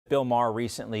Bill Maher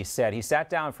recently said. He sat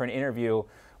down for an interview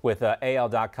with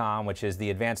AL.com, which is the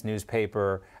advanced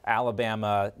newspaper,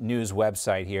 Alabama news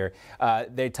website here.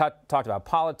 They talked about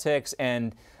politics,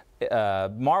 and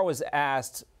Maher was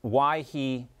asked why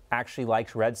he actually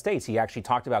likes red states. He actually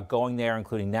talked about going there,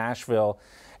 including Nashville.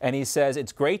 And he says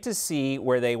it's great to see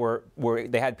where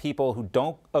they had people who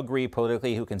don't agree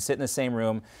politically who can sit in the same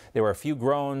room. There were a few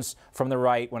groans from the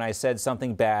right when I said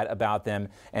something bad about them,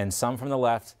 and some from the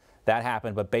left. That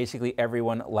happened, but basically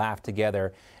everyone laughed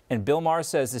together. And Bill Maher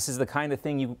says this is the kind of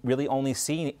thing you really only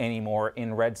see anymore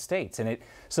in red states. And it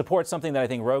supports something that I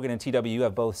think Rogan and TW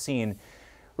have both seen.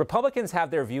 Republicans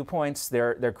have their viewpoints.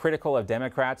 They're critical of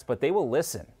Democrats, but they will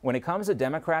listen. When it comes to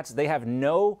Democrats, they have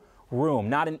no room,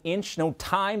 not an inch, no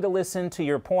time to listen to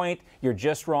your point. You're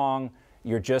just wrong.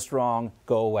 You're just wrong.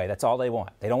 Go away. That's all they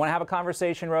want. They don't want to have a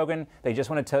conversation, Rogan. They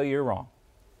just want to tell you you're wrong.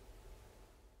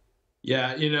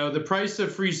 Yeah, you know, the price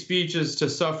of free speech is to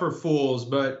suffer fools,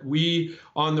 but we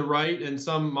on the right and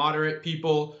some moderate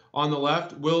people on the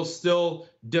left will still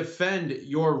defend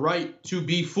your right to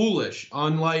be foolish,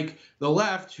 unlike the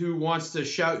left who wants to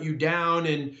shout you down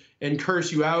and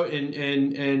curse you out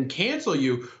and cancel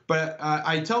you. But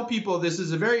I tell people this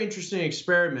is a very interesting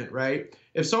experiment, right?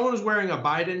 If someone was wearing a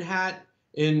Biden hat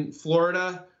in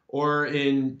Florida or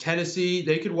in Tennessee,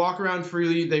 they could walk around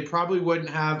freely. They probably wouldn't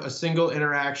have a single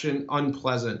interaction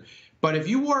unpleasant. But if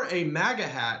you wore a MAGA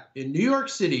hat in New York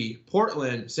City,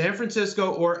 Portland, San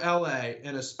Francisco, or LA,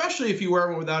 and especially if you wear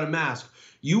one without a mask,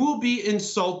 you will be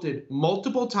insulted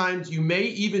multiple times. You may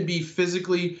even be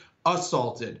physically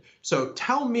assaulted. So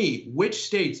tell me, which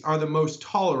states are the most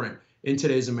tolerant in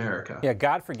today's America? Yeah,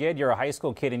 God forbid you're a high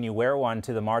school kid and you wear one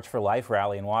to the March for Life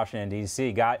rally in Washington,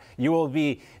 D.C. God, you will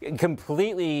be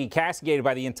completely castigated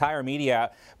by the entire media.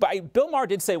 But Bill Maher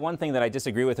did say one thing that I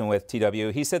disagree with him with,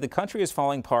 TW. He said the country is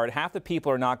falling apart. Half the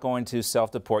people are not going to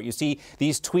self-deport. You see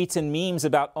these tweets and memes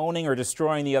about owning or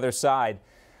destroying the other side.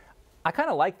 I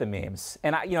kind of like the memes,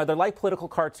 and they're like political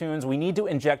cartoons. We need to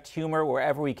inject humor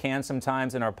wherever we can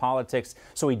sometimes in our politics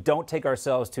so we don't take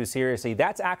ourselves too seriously.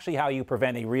 That's actually how you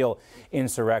prevent a real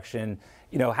insurrection,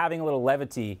 having a little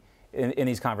levity in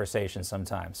these conversations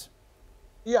sometimes.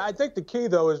 Yeah, I think the key,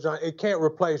 though, is, John, it can't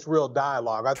replace real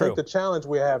dialogue. I think the challenge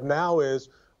we have now is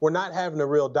we're not having a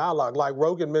real dialogue. Like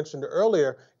Rogan mentioned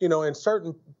earlier, in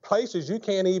certain places you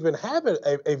can't even have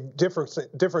a difference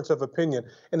of opinion.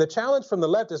 And the challenge from the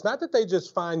left is not that they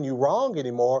just find you wrong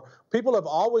anymore. People have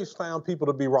always found people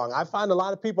to be wrong. I find a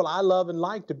lot of people I love and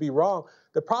like to be wrong.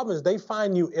 The problem is they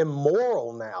find you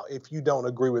immoral now if you don't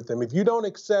agree with them. If you don't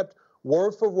accept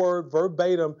word for word,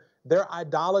 verbatim, their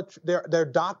idolatry, their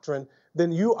doctrine,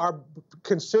 then you are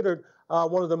considered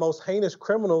one of the most heinous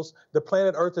criminals the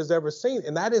planet Earth has ever seen.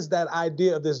 And that is that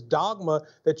idea of this dogma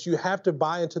that you have to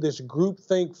buy into this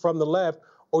groupthink from the left,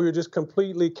 or you're just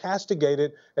completely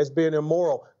castigated as being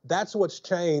immoral. That's what's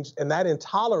changed. And that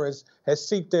intolerance has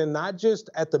seeped in not just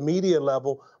at the media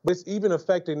level, but it's even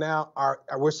affecting now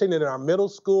we're seeing it in our middle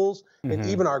schools and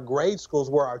even our grade schools,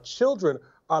 where our children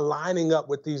are lining up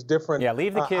with these different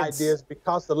ideas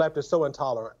because the left is so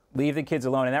intolerant. Leave the kids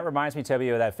alone. And that reminds me, Tebby,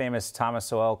 of that famous Thomas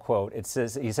Sowell quote. He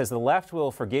says, the left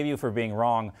will forgive you for being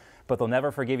wrong, but they'll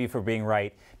never forgive you for being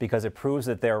right because it proves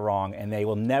that they're wrong, and they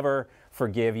will never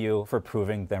forgive you for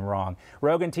proving them wrong.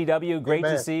 Rogan, TW, great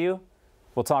to see you.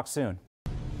 We'll talk soon.